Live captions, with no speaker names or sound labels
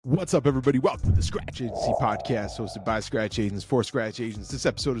What's up, everybody? Welcome to the Scratch Agency podcast, hosted by Scratch Agents for Scratch Agents. This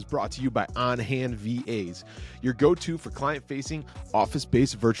episode is brought to you by On Hand VAs, your go-to for client-facing,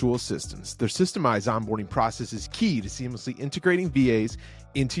 office-based virtual assistants. Their systemized onboarding process is key to seamlessly integrating VAs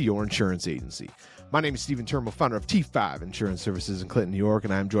into your insurance agency. My name is Stephen Turnbull, founder of T5 Insurance Services in Clinton, New York,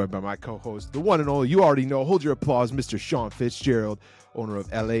 and I am joined by my co-host, the one and only, you already know, hold your applause, Mr. Shawn Fitzgerald, owner of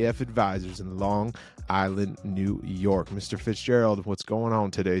LAF Advisors in Long Island, New York. Mr. Fitzgerald, what's going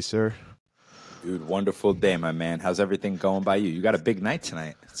on today, sir? Dude, wonderful day, my man. How's everything going by you? You got a big night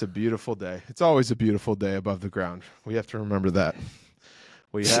tonight. It's a beautiful day. It's always a beautiful day above the ground. We have to remember that.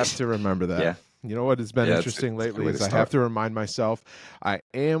 We have to remember that. Yeah. You know what has been interesting lately is I have to remind myself I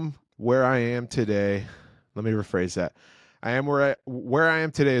am where I am today. Let me rephrase that. I am where I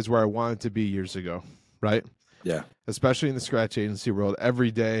am today is where I wanted to be years ago, right? Yeah. Especially in the scratch agency world.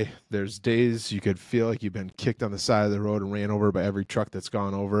 Every day, there's days you could feel like you've been kicked on the side of the road and ran over by every truck that's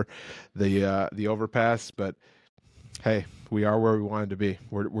gone over the overpass. But hey, we are where we wanted to be.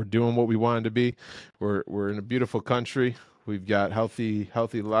 We're doing what we wanted to be. We're in a beautiful country. We've got healthy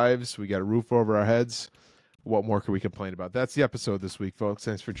lives. We got a roof over our heads. What more can we complain about? That's the episode this week, folks.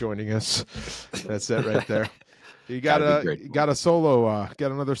 Thanks for joining us. That's it right there. You got another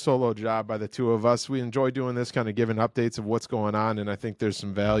solo job by the two of us. We enjoy doing this, kind of giving updates of what's going on, and I think there's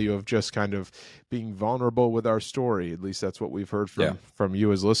some value of just kind of being vulnerable with our story. At least that's what we've heard from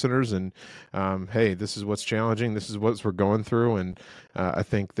you as listeners. And hey, this is what's challenging. This is what we're going through, and I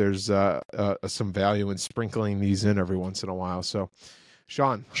think there's some value in sprinkling these in every once in a while. So,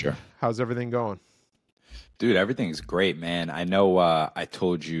 Shawn, sure. How's everything going? Dude, everything's great, man. I know I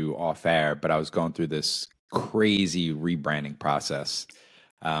told you off air, but I was going through this crazy rebranding process.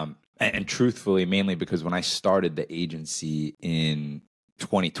 And truthfully, mainly because when I started the agency in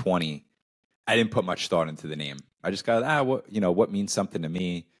 2020, I didn't put much thought into the name. I just got, what means something to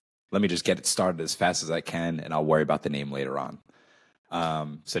me? Let me just get it started as fast as I can, and I'll worry about the name later on.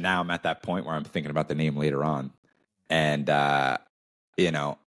 So now I'm at that point where I'm thinking about the name later on. And, I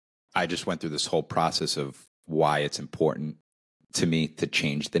just went through this whole process of why it's important to me to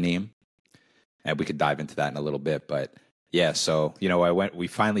change the name. And we could dive into that in a little bit. But yeah, so, we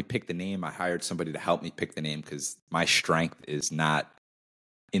finally picked the name. I hired somebody to help me pick the name because my strength is not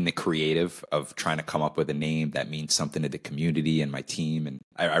in the creative of trying to come up with a name that means something to the community and my team. And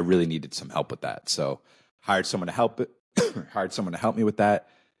I really needed some help with that. So hired someone to help me with that.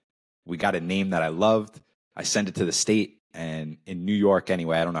 We got a name that I loved. I sent it to the state. And in New York,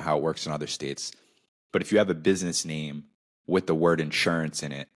 anyway, I don't know how it works in other states, but if you have a business name with the word insurance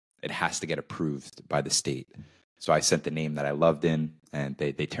in it, it has to get approved by the state. So I sent the name that I loved in, and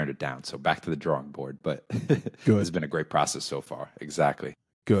they turned it down. So back to the drawing board, but it's been a great process so far. Exactly.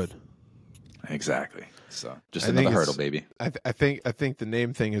 Good. Exactly. So just another hurdle, baby. I think the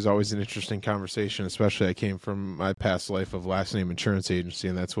name thing is always an interesting conversation, especially I came from my past life of last name insurance agency,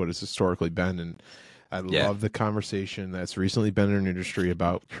 and that's what it's historically been. And I love the conversation that's recently been in an industry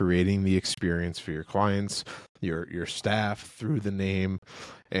about creating the experience for your clients, your staff through the name.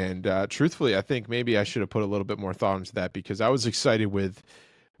 And truthfully, I think maybe I should have put a little bit more thought into that because I was excited with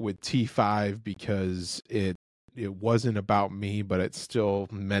T5 because it wasn't about me, but it still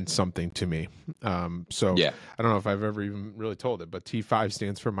meant something to me. I don't know if I've ever even really told it, but T5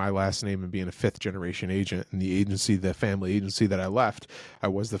 stands for my last name and being a fifth generation agent. And the family agency that I left, I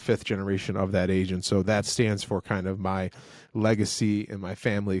was the fifth generation of that agent. So that stands for kind of my legacy and my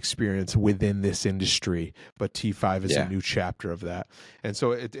family experience within this industry. But T5 is a new chapter of that. And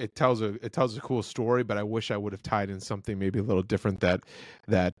so it tells a cool story, but I wish I would have tied in something maybe a little different that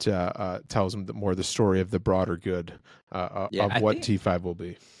tells them more the story of the broader good of what T5 will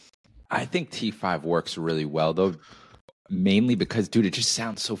be. I think T5 works really well, though, mainly because, dude, it just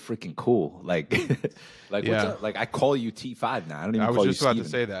sounds so freaking cool. Like what's up? Like I call you T5 now. I don't even call you Steven. I was just about to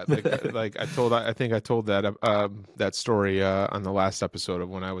say that. Like I think I told that story on the last episode of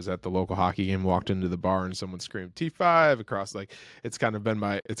when I was at the local hockey game, walked into the bar and someone screamed T5 across. Like it's kind of been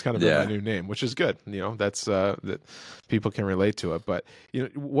my new name, which is good. That's that people can relate to it. But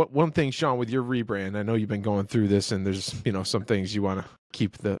one thing, Shawn, with your rebrand, I know you've been going through this, and there's some things you want to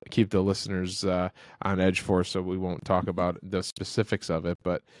keep the listeners on edge for, so we won't talk about the specifics of it.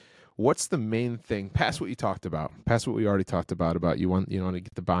 But what's the main thing past what you talked about, past what we already talked about you want to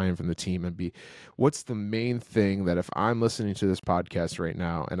get the buy-in from the team, and what's the main thing that if I'm listening to this podcast right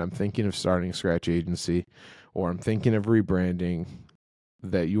now and I'm thinking of starting a scratch agency or I'm thinking of rebranding,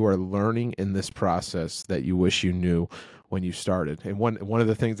 that you are learning in this process that you wish you knew when you started? And one of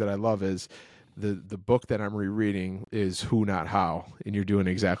the things that I love is the book that I'm rereading is Who Not How, and you're doing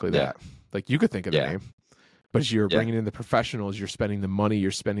exactly that. Like you could think of the name, But you're bringing in the professionals, you're spending the money,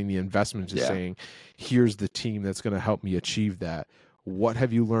 you're spending the investment, just saying, here's the team that's going to help me achieve that. What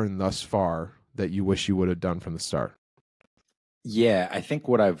have you learned thus far that you wish you would have done from the start? Yeah, I think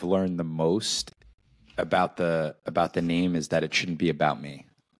what I've learned the most about the name is that it shouldn't be about me.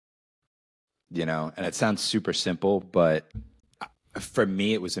 You know, and it sounds super simple, but for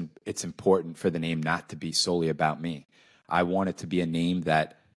me, it's important for the name not to be solely about me. I want it to be a name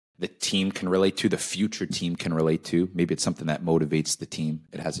that the team can relate to, the future team can relate to. Maybe it's something that motivates the team.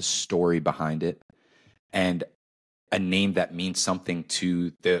 It has a story behind it, and a name that means something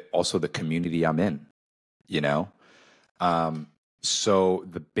to also the community I'm in, you know? So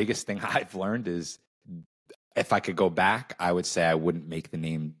the biggest thing I've learned is, if I could go back, I would say I wouldn't make the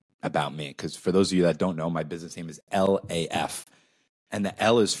name about me. Because for those of you that don't know, my business name is LAF. And the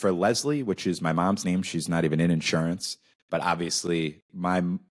L is for Leslie, which is my mom's name. She's not even in insurance. But obviously,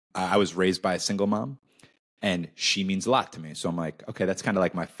 I was raised by a single mom, and she means a lot to me. So I'm like, okay, that's kind of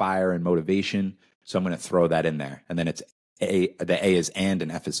like my fire and motivation. So I'm going to throw that in there. And then it's the A is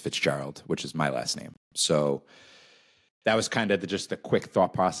and F is Fitzgerald, which is my last name. So that was kind of just the quick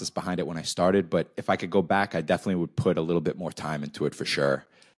thought process behind it when I started. But if I could go back, I definitely would put a little bit more time into it for sure.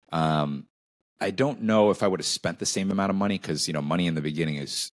 I don't know if I would have spent the same amount of money, because, you know, money in the beginning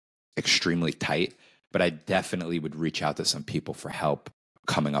is extremely tight, but I definitely would reach out to some people for help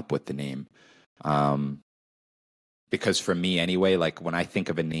coming up with the name. Because for me anyway, like when I think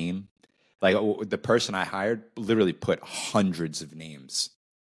of a name, like the person I hired literally put hundreds of names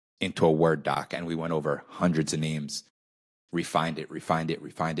into a Word doc, and we went over hundreds of names, refined it,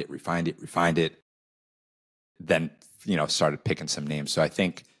 then, you know, started picking some names. So I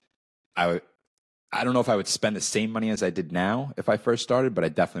think I don't know if I would spend the same money as I did now if I first started, but I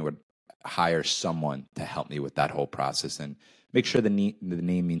definitely would hire someone to help me with that whole process and make sure the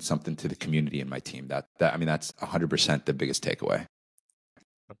name means something to the community and my team. I mean, that's 100% the biggest takeaway.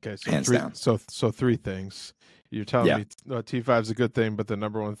 Okay, so hands down. So three things. You're telling me T5 is a good thing, but the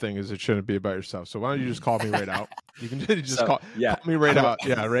number one thing is it shouldn't be about yourself. So why don't you just call me right out? You can just call me right out.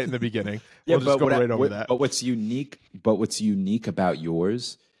 Yeah, right in the beginning. We'll just go right over that. But what's unique about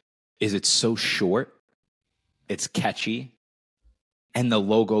yours is it's so short, it's catchy, and the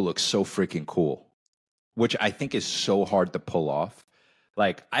logo looks so freaking cool, which I think is so hard to pull off.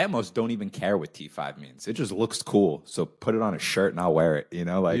 Like, I almost don't even care what T5 means. It just looks cool. So put it on a shirt and I'll wear it, you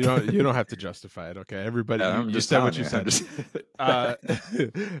know? Like, you don't have to justify it, okay? Everybody, you said what you said.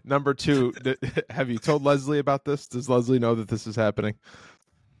 Number two, have you told Leslie about this? Does Leslie know that this is happening?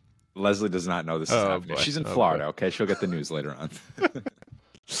 Leslie does not know this is happening. Boy. She's in Florida, okay? She'll get the news later on.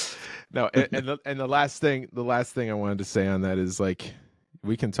 No, and the last thing I wanted to say on that is, like,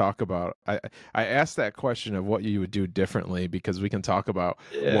 we can talk about, I asked that question of what you would do differently, because we can talk about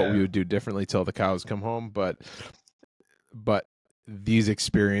what we would do differently till the cows come home, but these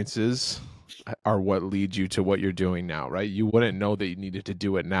experiences are what lead you to what you're doing now, right? You wouldn't know that you needed to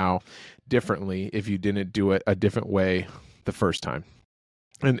do it now differently if you didn't do it a different way the first time.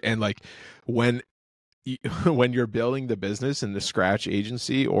 And like when you're building the business in the scratch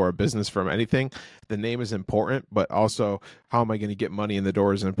agency or a business from anything, the name is important, but also how am I going to get money in the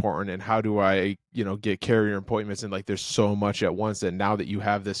door is important. And how do I, get carrier appointments? And like, there's so much at once that now that you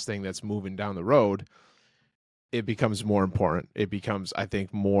have this thing that's moving down the road, it becomes more important. It becomes, I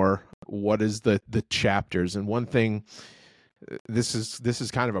think, more, what is the chapters? And one thing, this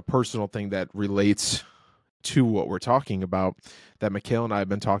is kind of a personal thing that relates to what we're talking about, that Mikhail and I have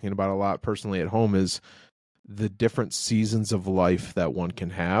been talking about a lot personally at home, is the different seasons of life that one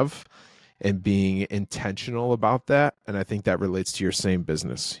can have and being intentional about that. And I think that relates to your same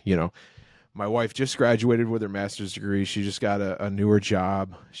business. My wife just graduated with her master's degree. She just got a newer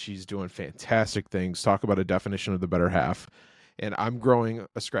job. She's doing fantastic things. Talk about a definition of the better half. And I'm growing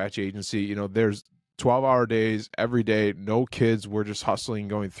a scratch agency. There's 12-hour days every day, no kids. We're just hustling,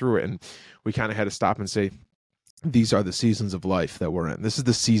 going through it. And we kind of had to stop and say, these are the seasons of life that we're in. This is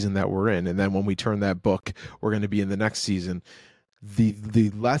the season that we're in. And then when we turn that book, we're going to be in the next season.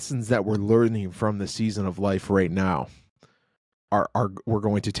 The lessons that we're learning from the season of life right now are we're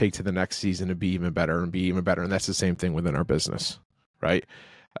going to take to the next season to be even better and be even better. And that's the same thing within our business, right?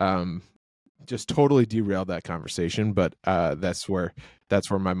 Just totally derailed that conversation, but that's where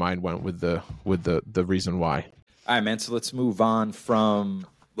my mind went with the reason why. All right, man. So let's move on from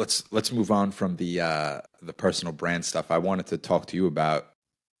the personal brand stuff. I wanted to talk to you about,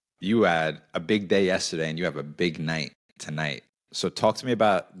 you had a big day yesterday and you have a big night tonight. So talk to me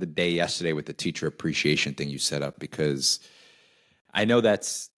about the day yesterday with the teacher appreciation thing you set up, because I know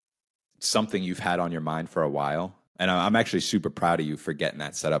that's something you've had on your mind for a while. And I'm actually super proud of you for getting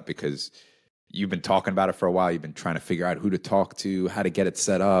that set up, because you've been talking about it for a while. You've been trying to figure out who to talk to, how to get it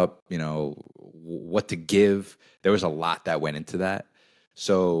set up, what to give. There was a lot that went into that.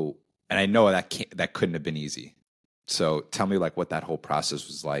 So, and I know that couldn't have been easy. So tell me like what that whole process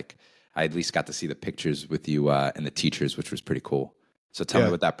was like. I at least got to see the pictures with you and the teachers, which was pretty cool. So tell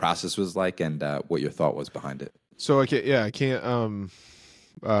me what that process was like and what your thought was behind it. So I can't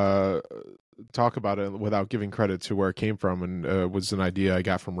talk about it without giving credit to where it came from, and it was an idea I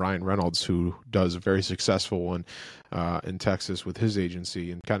got from Ryan Reynolds, who does a very successful one in Texas with his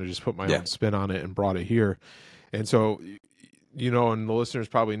agency, and kind of just put my own spin on it and brought it here. And so, and the listeners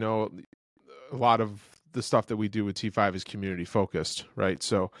probably know a lot of the stuff that we do with T5 is community focused, right?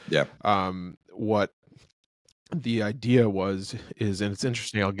 So what the idea is, and it's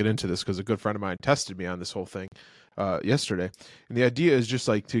interesting, I'll get into this because a good friend of mine tested me on this whole thing yesterday. And the idea is just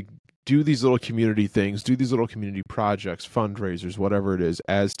like to do these little community things, do these little community projects, fundraisers, whatever it is,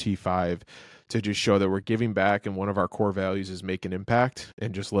 as T5, to just show that we're giving back, and one of our core values is make an impact,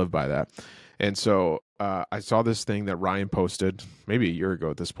 and just live by that. And so I saw this thing that Ryan posted maybe a year ago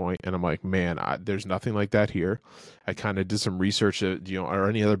at this point, and I'm like, man, there's nothing like that here. I kind of did some research, are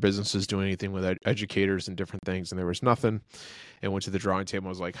any other businesses doing anything with educators and different things? And there was nothing. And went to the drawing table. I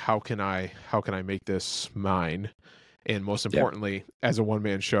was like, how can I make this mine? And most importantly, as a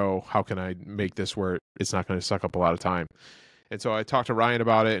one-man show, how can I make this where it's not going to suck up a lot of time? And so I talked to Ryan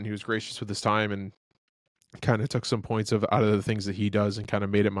about it, and he was gracious with his time and kind of took some points out of the things that he does and kind of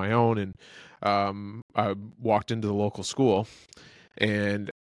made it my own. And I walked into the local school,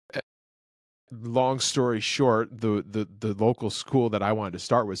 and long story short, the local school that I wanted to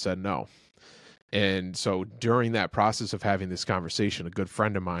start with said no. And so during that process of having this conversation, a good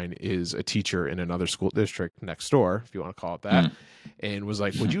friend of mine is a teacher in another school district next door, if you want to call it that, and was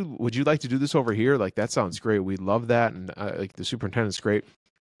like, would you like to do this over here? Like, that sounds great. We love that. And like, the superintendent's great.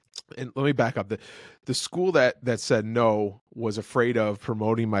 And let me back up. The school that said no was afraid of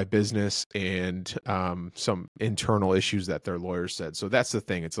promoting my business and some internal issues that their lawyers said. So that's the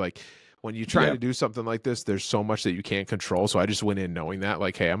thing. It's like, when you try to do something like this, there's so much that you can't control. So I just went in knowing that,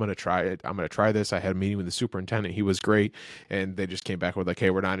 like, hey, I'm going to try it. I'm going to try this. I had a meeting with the superintendent. He was great. And they just came back with like,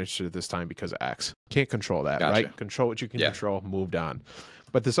 hey, we're not interested at this time because of X. Can't control that, right? Control what you can control, moved on.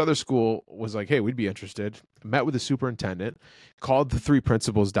 But this other school was like, hey, we'd be interested. Met with the superintendent, called the three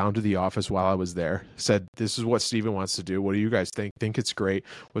principals down to the office while I was there, said, this is what Steven wants to do. What do you guys think? Think it's great.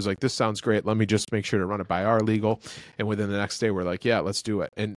 Was like, this sounds great. Let me just make sure to run it by our legal. And within the next day, we're like, yeah, let's do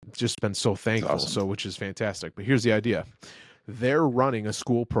it. And just been so thankful. Awesome. So, which is fantastic. But here's the idea. They're running a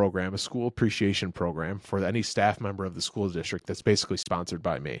school program, a school appreciation program for any staff member of the school district that's basically sponsored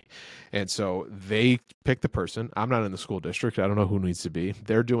by me. And so they pick the person. I'm not in the school district. I don't know who needs to be.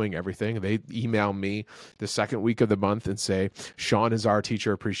 They're doing everything. They email me the second week of the month and say, Shawn is our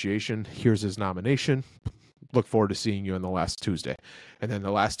teacher appreciation. Here's his nomination. Look forward to seeing you on the last Tuesday. And then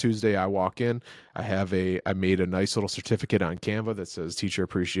the last Tuesday I walk in, I made a nice little certificate on Canva that says teacher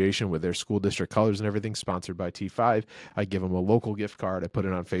appreciation with their school district colors and everything, sponsored by T5. I give them a local gift card. I put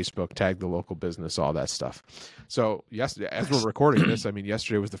it on Facebook, tag the local business, all that stuff. So yesterday, as we're recording this,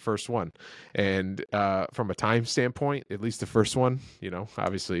 yesterday was the first one. And from a time standpoint, at least the first one,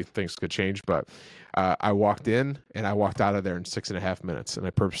 obviously things could change, but I walked in and I walked out of there in 6.5 minutes, and I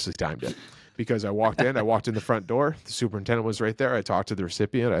purposely timed it. Because I walked in the front door, the superintendent was right there. I talked to the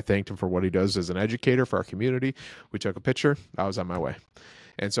recipient. I thanked him for what he does as an educator for our community. We took a picture. I was on my way.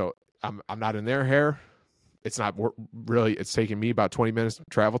 And so I'm not in their hair. It's not really, it's taking me about 20 minutes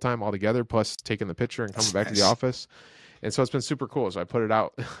travel time altogether, plus taking the picture and coming back to the office. And so it's been super cool. So I put it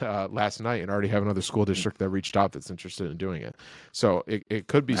out last night and already have another school district that reached out that's interested in doing it. So it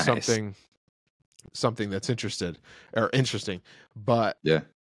could be something that's interesting, but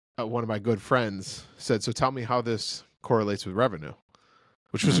one of my good friends said, so tell me how this correlates with revenue,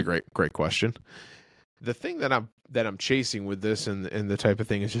 which was a great question. The thing that I'm chasing with this and the type of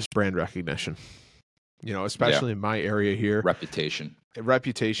thing is just brand recognition, especially in my area here. Reputation,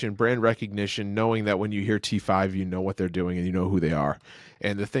 brand recognition, knowing that when you hear T5, you know what they're doing and you know who they are.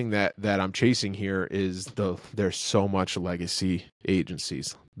 And the thing that I'm chasing here is there's so much legacy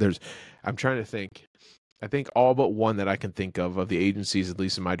agencies. I'm trying to think. I think all but one that I can think of the agencies, at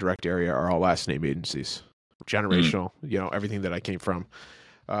least in my direct area, are all last name agencies. Generational, everything that I came from.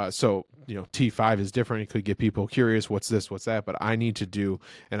 So T5 is different. It could get people curious. What's this? What's that? But I need to do,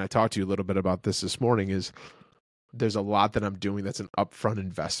 and I talked to you a little bit about this morning, is there's a lot that I'm doing that's an upfront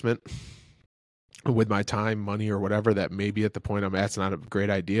investment with my time, money, or whatever, that maybe at the point I'm at, it's not a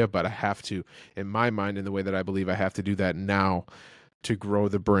great idea, but I have to, in my mind, in the way that I believe I have to do that now to grow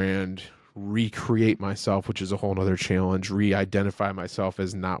the brand, recreate myself, which is a whole nother challenge, re-identify myself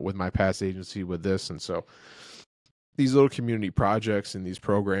as not with my past agency with this. And so these little community projects and these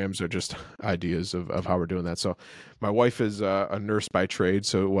programs are just ideas of how we're doing that. So my wife is a nurse by trade,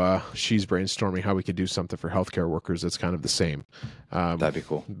 so she's brainstorming how we could do something for healthcare workers that's kind of the same. That'd be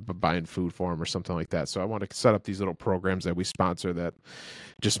cool. Buying food for them or something like that. So I want to set up these little programs that we sponsor that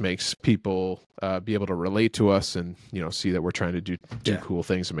just makes people be able to relate to us and, see that we're trying to do cool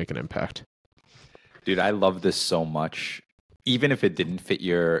things and make an impact. Dude, I love this so much. Even if it didn't fit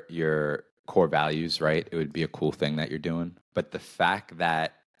your core values, right? It would be a cool thing that you're doing. But the fact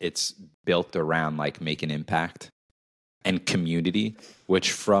that it's built around like make an impact and community,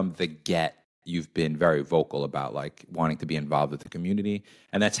 which from the get, you've been very vocal about like wanting to be involved with the community.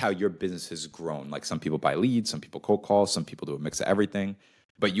 And that's how your business has grown. Like some people buy leads, some people cold call, some people do a mix of everything.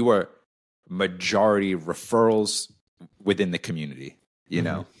 But you are majority referrals within the community, you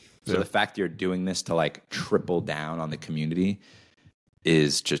know? So the fact you're doing this to like triple down on the community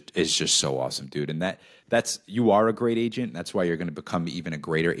is just so awesome, dude. And that's you are a great agent. That's why you're going to become even a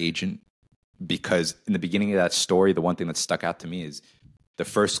greater agent, because in the beginning of that story, the one thing that stuck out to me is the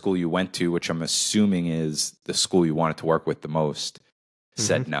first school you went to, which I'm assuming is the school you wanted to work with the most,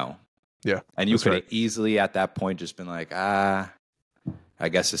 said no. Yeah. And you could have easily at that point just been like, I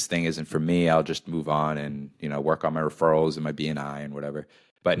guess this thing isn't for me. I'll just move on and, work on my referrals and my BNI and whatever.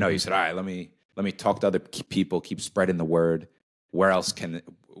 But no, you said, all right, let me talk to other people, keep spreading the word. Where else can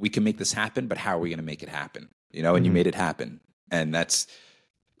we make this happen? But how are we going to make it happen? And you made it happen. And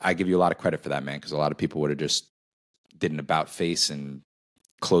I give you a lot of credit for that, man, because a lot of people would have just did an about face and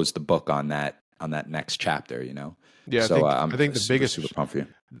closed the book on that next chapter, Yeah. So I think the biggest super pumped for you.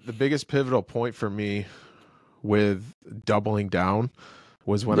 The biggest pivotal point for me with doubling down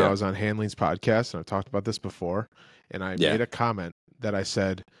was when I was on Hanley's podcast, and I've talked about this before, and I made a comment that I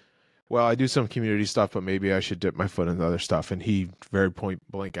said, well, I do some community stuff, but maybe I should dip my foot into other stuff. And he very point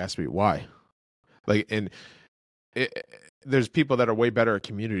blank asked me why. There's people that are way better at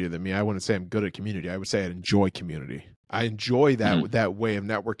community than me. I wouldn't say I'm good at community. I would say I enjoy community. I enjoy that way of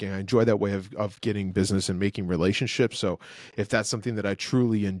networking. I enjoy that way of getting business and making relationships. So if that's something that I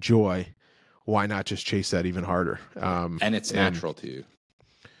truly enjoy, why not just chase that even harder? And it's natural to you.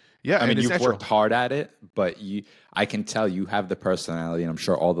 Yeah, I mean, you've worked hard at it, but I can tell you have the personality, and I'm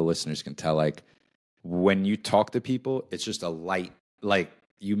sure all the listeners can tell, like, when you talk to people, it's just a light, like,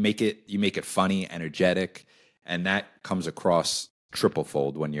 you make it funny, energetic, and that comes across triple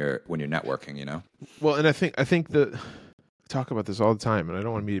fold when you're networking, Well, and I think I talk about this all the time, and I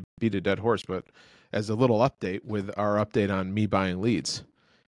don't want to beat a dead horse, but as a little update with our update on me buying leads,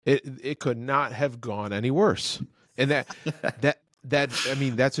 it could not have gone any worse. And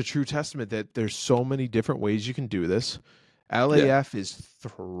that's a true testament that there's so many different ways you can do this. LAF is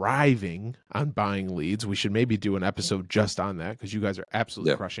thriving on buying leads. We should maybe do an episode just on that because you guys are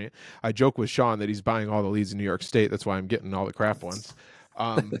absolutely crushing it. I joke with Shawn that he's buying all the leads in New York State. That's why I'm getting all the crap ones.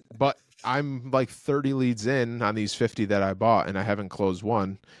 But I'm like 30 leads in on these 50 that I bought, and I haven't closed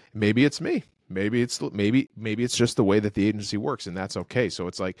one. Maybe it's me. Maybe it's just the way that the agency works, and that's okay. So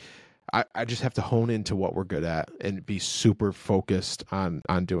it's like I just have to hone into what we're good at and be super focused on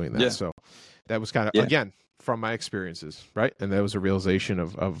doing that. So that was kind of, again, from my experiences, right? And that was a realization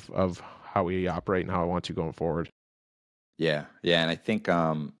of how we operate and how I want to going forward. Yeah. Yeah. And I think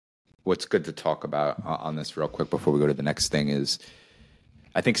what's good to talk about on this real quick before we go to the next thing is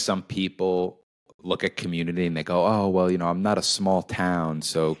I think some people look at community and they go, oh, well, I'm not a small town,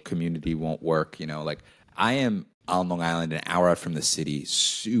 so community won't work. Like I am on Long Island, an hour out from the city,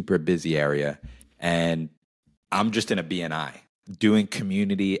 super busy area. And I'm just in a BNI doing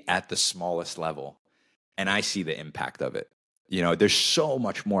community at the smallest level. And I see the impact of it. There's so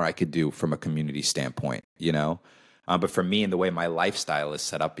much more I could do from a community standpoint, but for me and the way my lifestyle is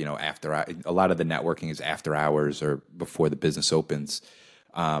set up, after a lot of the networking is after hours or before the business opens.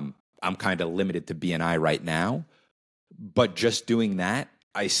 I'm kind of limited to BNI right now, but just doing that,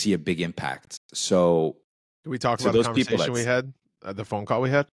 I see a big impact. So can we talk about the conversation we had, the phone call we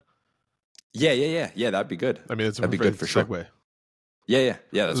had? Yeah. That'd be good. I mean, that'd be good for sure. Segue. Yeah.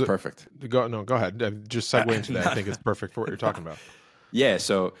 That's perfect. Go ahead. Just segue into that. I think it's perfect for what you're talking about. Yeah.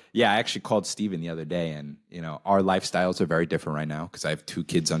 So I actually called Steven the other day, and our lifestyles are very different right now because I have 2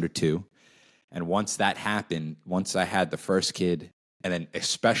 kids under 2. And once that happened, once I had the first kid, and then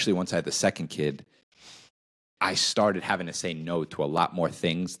especially once I had the second kid, I started having to say no to a lot more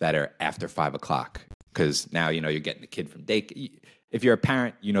things that are after 5 o'clock. Because now, you're getting the kid from daycare. If you're a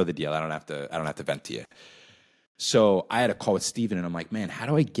parent, you know the deal. I don't have to vent to you. So I had a call with Steven, and I'm like, man, how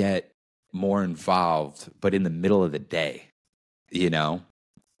do I get more involved, but in the middle of the day,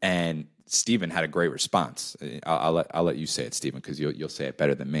 And Stephen had a great response. I'll let you say it, Stephen, because you'll say it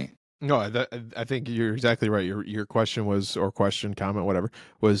better than me. No, I think you're exactly right. Your question was, or question, comment, whatever,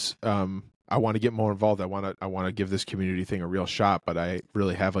 was, I want to get more involved. I want to give this community thing a real shot, but I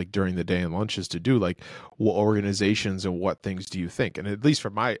really have, like, during the day and lunches to do, like, what organizations and what things do you think? And at least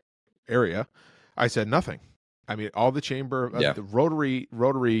for my area, I said nothing. I mean, all the chamber, the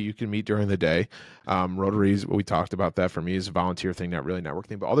Rotary, you can meet during the day. Rotaries, we talked about that. For me, is a volunteer thing, not really a network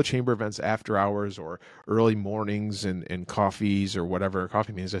thing. But all the chamber events, after hours or early mornings and coffees or whatever,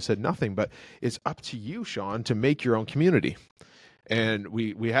 coffee meetings, I said nothing. But it's up to you, Shawn, to make your own community. And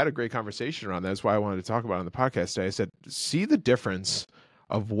we had a great conversation around that. That's why I wanted to talk about it on the podcast today. I said, see the difference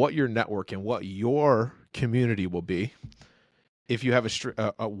of what your network and what your community will be if you have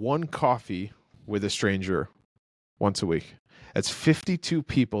a one coffee with a stranger once a week. That's 52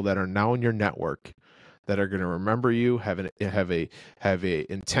 people that are now in your network that are going to remember you, have a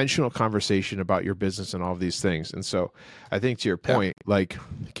intentional conversation about your business and all of these things. And so I think, to your point, like,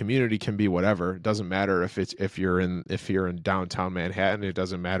 community can be whatever. It doesn't matter if you're in downtown Manhattan. It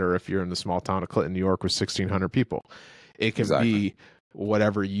doesn't matter if you're in the small town of Clinton, New York, with 1,600 people. It can be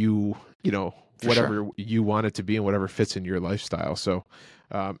whatever you want it to be and whatever fits in your lifestyle. So,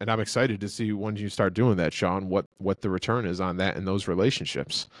 and I'm excited to see when you start doing that, Shawn, what the return is on that and those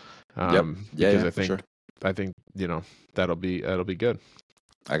relationships. Because I think that'll be good.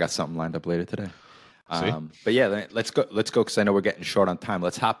 I got something lined up later today. But yeah, let's go because I know we're getting short on time.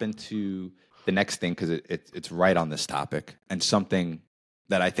 Let's hop into the next thing, because it's right on this topic, and something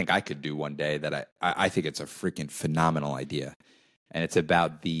that I think I could do one day that I think it's a freaking phenomenal idea. And it's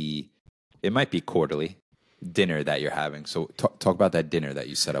about it might be quarterly dinner that you're having. So talk about that dinner that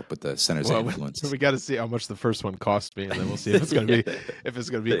you set up with the Centers of Influence. We got to see how much the first one cost me, and then we'll see if it's going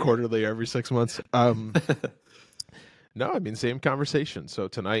to be quarterly or every 6 months. No, I mean, same conversation. So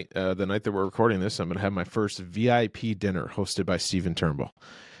tonight, the night that we're recording this, I'm going to have my first VIP dinner hosted by Stephen Turnbull.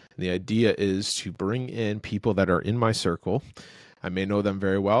 And the idea is to bring in people that are in my circle. I may know them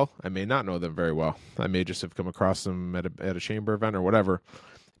very well. I may not know them very well. I may just have come across them at a chamber event or whatever.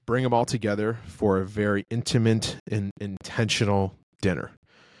 Bring them all together for a very intimate and intentional dinner.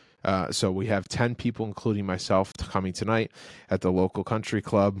 So we have 10 people, including myself, coming tonight at the local country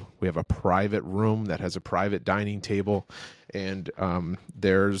club. We have a private room that has a private dining table, and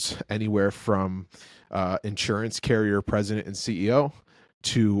there's anywhere from insurance carrier president and CEO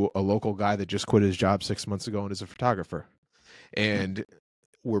to a local guy that just quit his job 6 months ago and is a photographer. And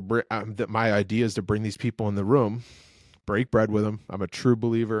my idea is to bring these people in the room, break bread with them. I'm a true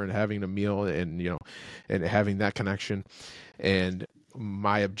believer in having a meal and having that connection. And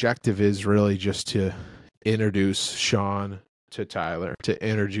my objective is really just to introduce Shawn to Tyler, to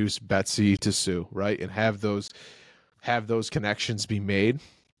introduce Betsy to Sue, right? And have those connections be made.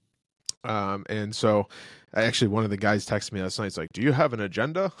 And so actually one of the guys texted me last night. It's like, do you have an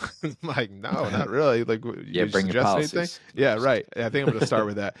agenda? I'm like, no, not really. Like, yeah, bring your policies. Anything? Yeah, right. I think I'm going to start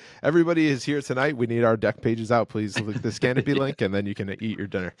with that. Everybody is here tonight. We need our deck pages out. Please look at the Canopy link, and then you can eat your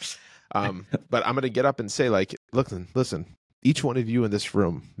dinner. But I'm going to get up and say, like, listen, each one of you in this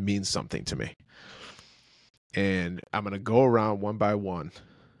room means something to me. And I'm going to go around one by one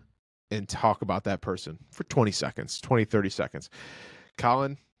and talk about that person for 20 seconds, 30 seconds.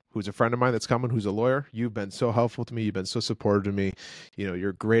 Colin, who's a friend of mine that's coming, who's a lawyer. You've been so helpful to me. You've been so supportive to me.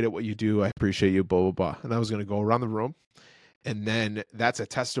 You're great at what you do. I appreciate you, blah, blah, blah. And I was going to go around the room. And then that's a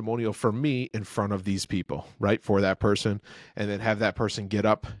testimonial for me in front of these people, right, for that person. And then have that person get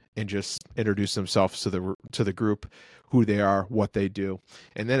up and just introduce themselves to the group, who they are, what they do.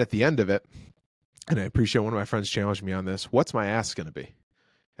 And then at the end of it, and I appreciate one of my friends challenged me on this, what's my ask going to be?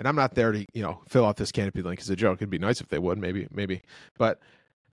 And I'm not there to, fill out this Canopy link as a joke. It'd be nice if they would, maybe. But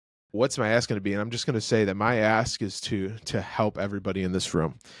what's my ask going to be? And I'm just going to say that my ask is to help everybody in this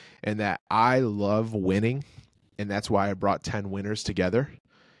room, and that I love winning. And that's why I brought 10 winners together,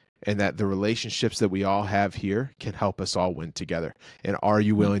 and that the relationships that we all have here can help us all win together. And are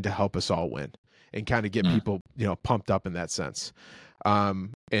you willing to help us all win and kind of get people, pumped up in that sense?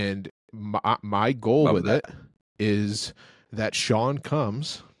 And my goal with it is that Shawn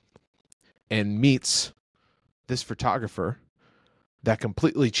comes and meets this photographer that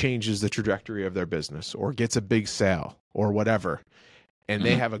completely changes the trajectory of their business, or gets a big sale or whatever. And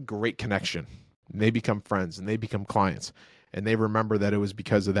they have a great connection. They become friends and they become clients. and they remember that it was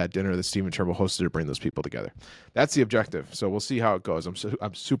because of that dinner that Stephen Trimble hosted to bring those people together. That's the objective. So we'll see how it goes.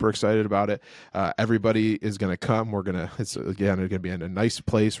 I'm super excited about it. Everybody is going to come. It's going to be in a nice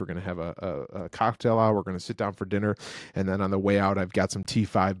place. We're going to have a cocktail hour. We're going to sit down for dinner, and then on the way out, I've got some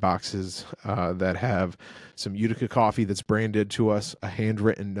T5 boxes that have some Utica coffee that's branded to us, a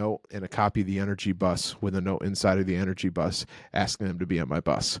handwritten note, and a copy of the Energy Bus with a note inside of the Energy Bus asking them to be on my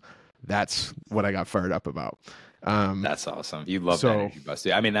bus. That's what I got fired up about. That's awesome. You love the Energy Bus.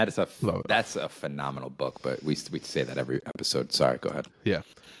 I mean, that's a phenomenal book, but we say that every episode. Sorry, go ahead. Yeah.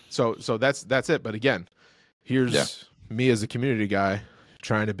 So that's it. But again, here's me as a community guy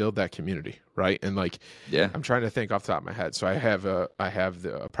trying to build that community, right? And I'm trying to think off the top of my head. So I have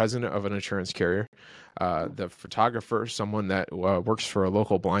the president of an insurance carrier, the photographer, someone that works for a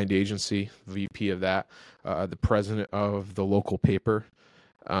local blind agency, VP of that, the president of the local paper,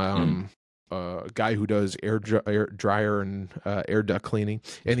 a guy who does air dryer and air duct cleaning.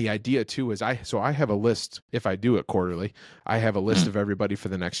 And the idea too is I have a list. If I do it quarterly, I have a list of everybody for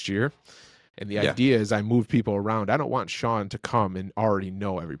the next year. And the idea is I move people around. I don't want Shawn to come and already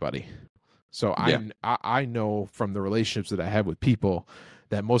know everybody. So I know from the relationships that I have with people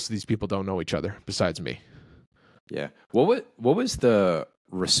that most of these people don't know each other besides me. Yeah. What was the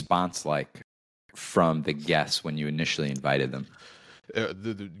response like from the guests when you initially invited them?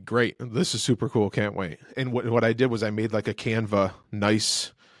 Great. This is super cool. Can't wait. And what I did was I made like a Canva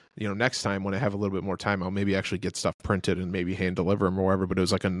nice, next time when I have a little bit more time, I'll maybe actually get stuff printed and maybe hand deliver them or whatever. But it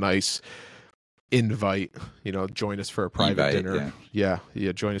was like a nice invite, join us for a private dinner. Yeah.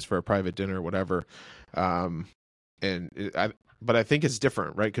 Join us for a private dinner or whatever. But I think it's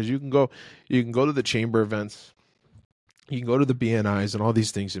different, right? Because you can go to the chamber events, you can go to the BNIs and all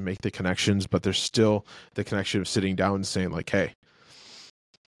these things and make the connections, but there's still the connection of sitting down and saying like, hey,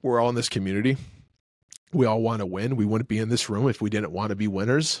 we're all in this community. We all want to win. We wouldn't be in this room if we didn't want to be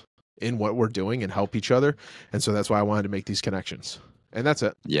winners in what we're doing and help each other. And so that's why I wanted to make these connections. And that's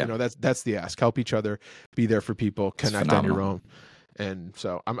it. Yeah. That's the ask. Help each other, be there for people, connect on your own. And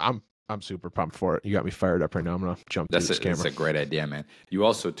so I'm super pumped for it. You got me fired up right now. I'm going to jump through this camera. That's a great idea, man. You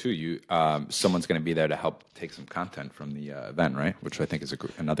also, too, someone's going to be there to help take some content from the event, right? Which I think is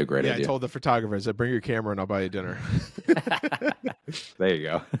another great idea. Yeah, I told the photographers, bring your camera and I'll buy you dinner. There you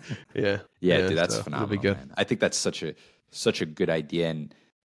go. Yeah, dude, that's phenomenal, be good. Man. I think that's such a good idea. And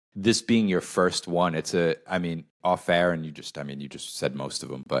this being your first one, off air, and you just said most of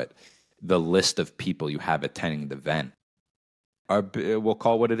them, but the list of people you have attending the event, we'll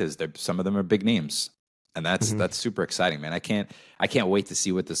call what it is. Some of them are big names, and that's super exciting, man. I can't wait to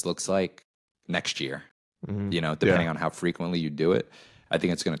see what this looks like next year. Depending on how frequently you do it, I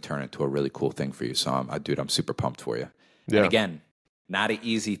think it's going to turn into a really cool thing for you. So, I'm super pumped for you. Yeah. And again, not an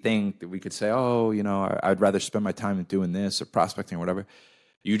easy thing that we could say, I'd rather spend my time doing this or prospecting or whatever.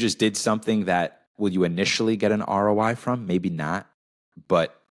 You just did something that will you initially get an ROI from? Maybe not,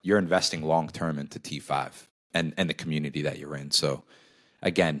 but you're investing long term into T5. And the community that you're in. So,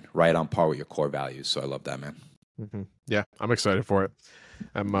 again, right on par with your core values. So I love that, man. Mm-hmm. Yeah, I'm excited for it.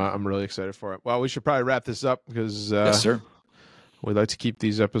 I'm really excited for it. Well, we should probably wrap this up because yes, sir. We'd like to keep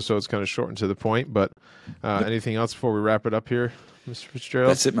these episodes kind of short and to the point. But anything else before we wrap it up here, Mr. Fitzgerald?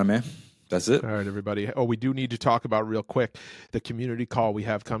 That's it, my man. That's it. All right, everybody. Oh, we do need to talk about real quick the community call we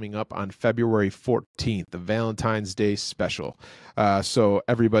have coming up on February 14th, the Valentine's Day special. So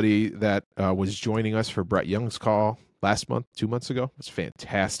everybody that was joining us for Brett Young's call last month, 2 months ago, was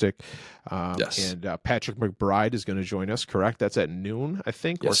fantastic. Yes. And Patrick McBride is going to join us, correct? That's at noon, I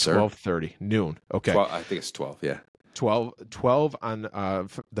think, yes, or 12:30. Noon. Okay. 12, I think it's 12, yeah. 12 on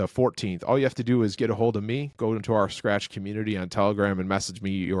the 14th. All you have to do is get a hold of me, go into our Scratch community on Telegram and message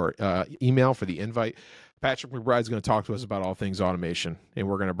me your email for the invite. Patrick McBride's going to talk to us about all things automation, and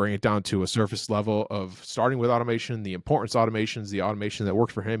we're going to bring it down to a surface level of starting with automation, the importance of automations, the automation that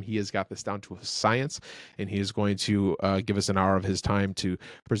worked for him. He has got this down to a science, and he is going to give us an hour of his time to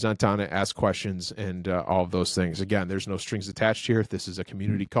present on it, ask questions, and all of those things. Again, there's no strings attached here. This is a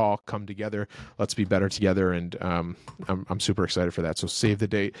community call. Come together. Let's be better together, and I'm super excited for that. So save the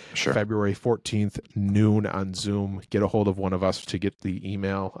date, sure. February 14th, noon on Zoom. Get a hold of one of us to get the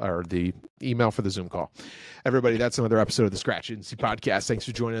email or the email for the Zoom call. Everybody, that's another episode of the Scratch Agency Podcast. Thanks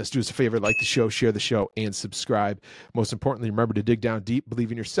for joining us. Do us a favor, like the show, share the show, and subscribe. Most importantly, remember to dig down deep,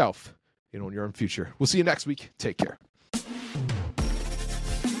 believe in yourself, in your own future. We'll see you next week. Take care.